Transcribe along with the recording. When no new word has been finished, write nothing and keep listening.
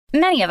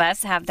Many of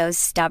us have those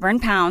stubborn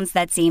pounds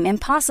that seem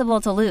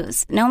impossible to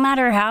lose, no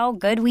matter how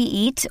good we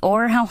eat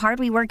or how hard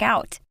we work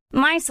out.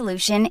 My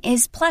solution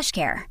is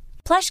PlushCare.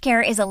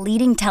 PlushCare is a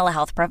leading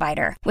telehealth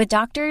provider with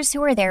doctors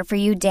who are there for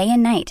you day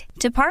and night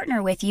to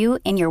partner with you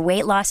in your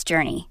weight loss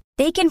journey.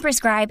 They can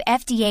prescribe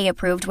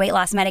FDA-approved weight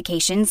loss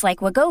medications like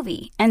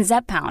Wegovy and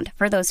Zepbound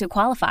for those who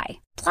qualify.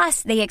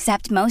 Plus, they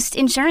accept most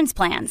insurance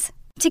plans.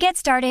 To get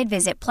started,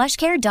 visit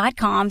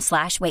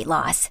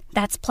plushcare.com/weightloss.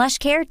 That's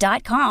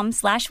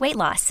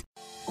plushcare.com/weightloss.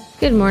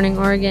 Good morning,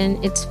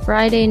 Oregon. It's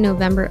Friday,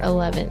 November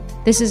 11th.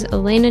 This is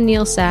Elena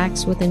Neal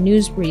Sachs with a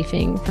news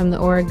briefing from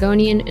the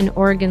Oregonian and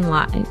Oregon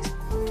Live.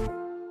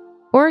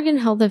 Oregon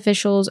health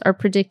officials are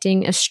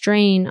predicting a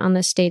strain on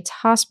the state's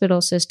hospital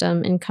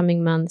system in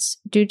coming months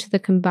due to the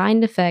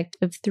combined effect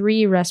of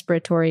 3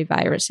 respiratory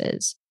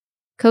viruses.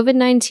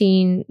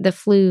 COVID-19, the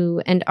flu,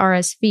 and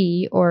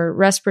RSV, or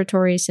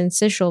respiratory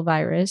syncytial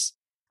virus,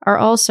 are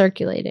all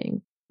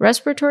circulating.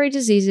 Respiratory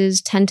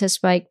diseases tend to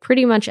spike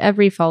pretty much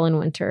every fall and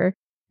winter,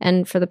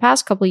 and for the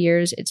past couple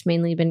years, it's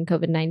mainly been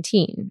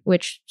COVID-19,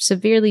 which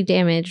severely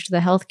damaged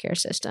the healthcare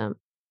system.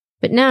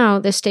 But now,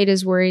 the state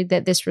is worried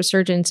that this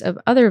resurgence of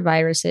other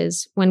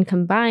viruses, when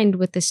combined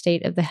with the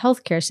state of the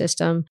healthcare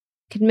system,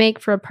 could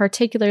make for a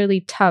particularly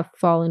tough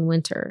fall and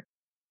winter.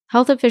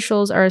 Health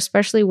officials are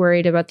especially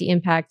worried about the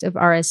impact of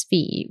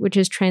RSV, which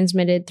is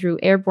transmitted through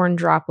airborne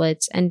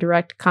droplets and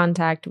direct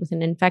contact with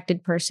an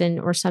infected person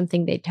or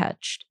something they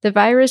touched. The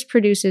virus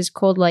produces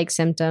cold-like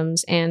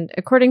symptoms, and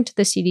according to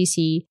the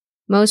CDC,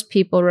 most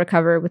people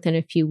recover within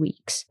a few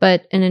weeks.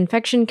 But an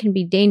infection can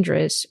be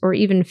dangerous or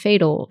even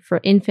fatal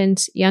for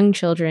infants, young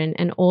children,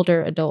 and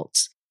older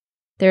adults.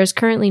 There is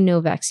currently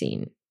no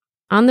vaccine.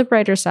 On the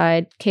brighter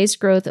side, case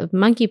growth of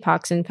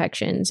monkeypox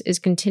infections is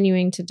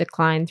continuing to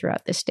decline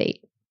throughout the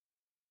state.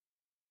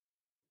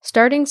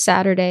 Starting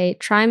Saturday,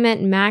 TriMet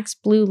Max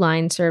Blue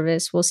Line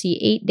service will see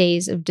 8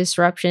 days of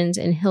disruptions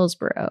in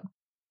Hillsborough.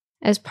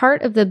 As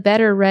part of the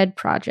Better Red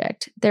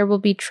project, there will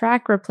be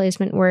track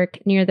replacement work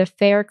near the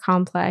Fair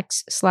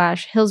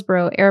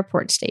Complex/Hillsborough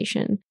Airport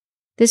Station.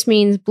 This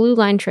means Blue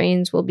Line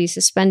trains will be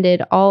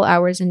suspended all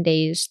hours and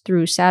days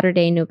through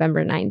Saturday,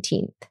 November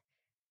 19th.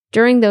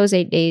 During those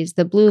 8 days,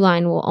 the Blue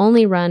Line will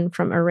only run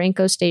from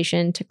Orenco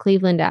Station to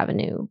Cleveland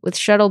Avenue, with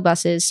shuttle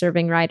buses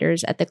serving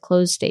riders at the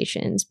closed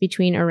stations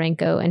between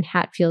Orenco and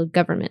Hatfield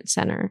Government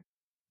Center.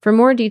 For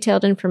more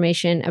detailed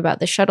information about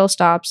the shuttle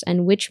stops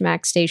and which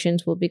MAX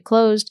stations will be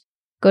closed,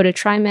 go to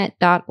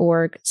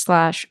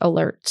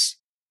trimet.org/alerts.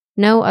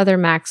 No other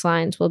MAX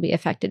lines will be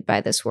affected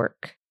by this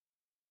work.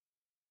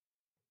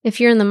 If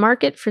you're in the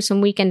market for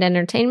some weekend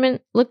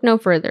entertainment, look no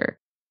further.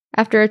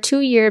 After a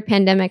 2-year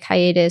pandemic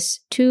hiatus,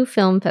 2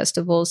 film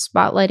festivals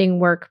spotlighting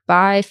work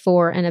by,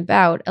 for, and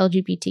about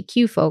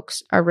LGBTQ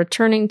folks are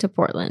returning to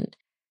Portland.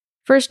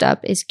 First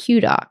up is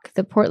QDoc,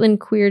 the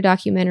Portland Queer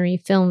Documentary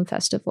Film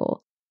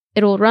Festival.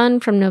 It will run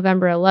from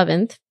November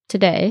 11th,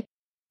 today,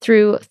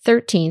 through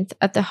 13th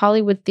at the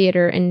Hollywood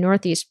Theater in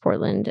Northeast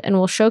Portland and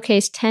will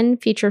showcase 10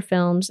 feature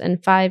films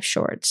and 5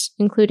 shorts,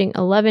 including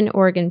 11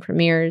 Oregon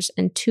premieres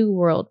and 2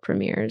 world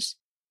premieres.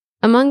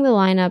 Among the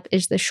lineup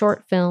is the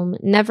short film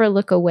Never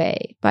Look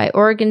Away by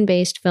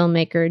Oregon-based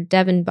filmmaker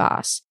Devin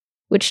Boss,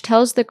 which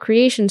tells the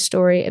creation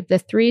story of the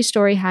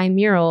 3-story-high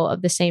mural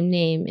of the same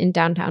name in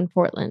downtown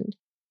Portland.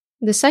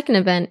 The second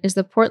event is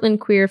the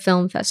Portland Queer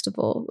Film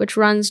Festival, which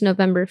runs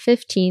November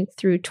 15th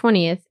through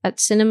 20th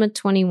at Cinema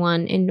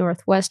 21 in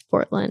Northwest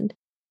Portland.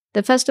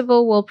 The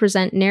festival will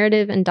present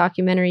narrative and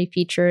documentary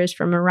features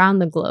from around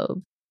the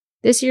globe.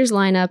 This year's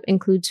lineup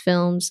includes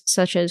films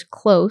such as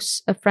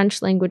Close, a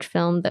French-language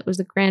film that was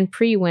the Grand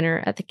Prix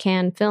winner at the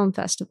Cannes Film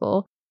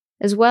Festival,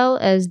 as well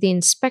as The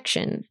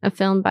Inspection, a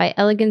film by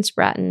Elegance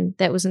Bratton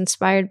that was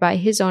inspired by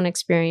his own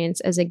experience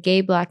as a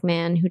gay Black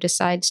man who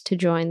decides to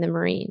join the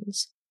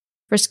Marines.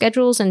 For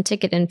schedules and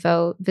ticket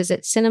info,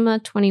 visit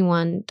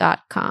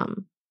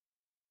cinema21.com.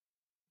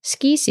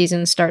 Ski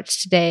season starts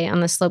today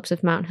on the slopes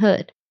of Mount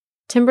Hood.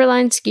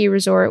 Timberline Ski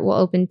Resort will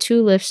open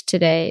 2 lifts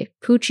today,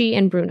 Poochie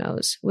and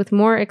Bruno's, with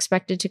more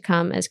expected to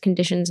come as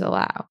conditions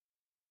allow.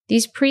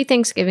 These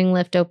pre-Thanksgiving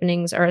lift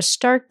openings are a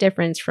stark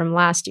difference from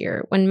last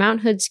year, when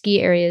Mount Hood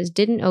ski areas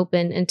didn't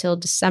open until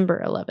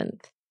December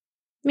 11th.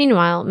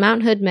 Meanwhile,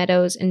 Mount Hood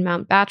Meadows and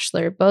Mount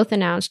Bachelor both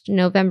announced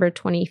November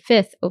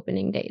 25th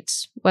opening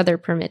dates, weather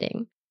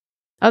permitting.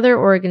 Other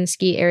Oregon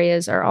ski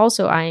areas are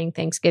also eyeing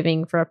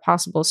Thanksgiving for a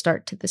possible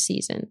start to the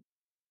season.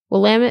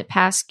 Willamette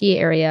Pass Ski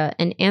Area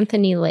and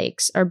Anthony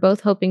Lakes are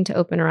both hoping to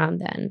open around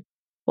then,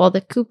 while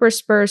the Cooper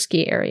Spur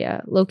Ski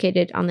Area,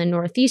 located on the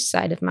northeast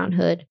side of Mount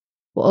Hood,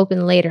 will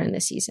open later in the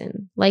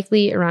season,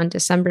 likely around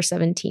December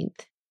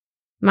 17th.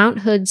 Mount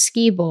Hood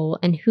Ski Bowl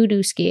and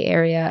Hoodoo Ski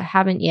Area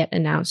haven't yet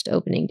announced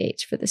opening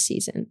dates for the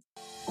season.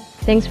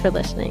 Thanks for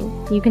listening.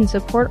 You can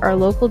support our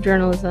local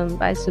journalism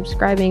by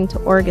subscribing to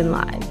Oregon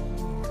Live.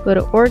 Go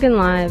to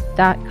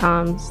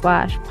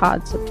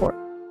OregonLive.com/pod support.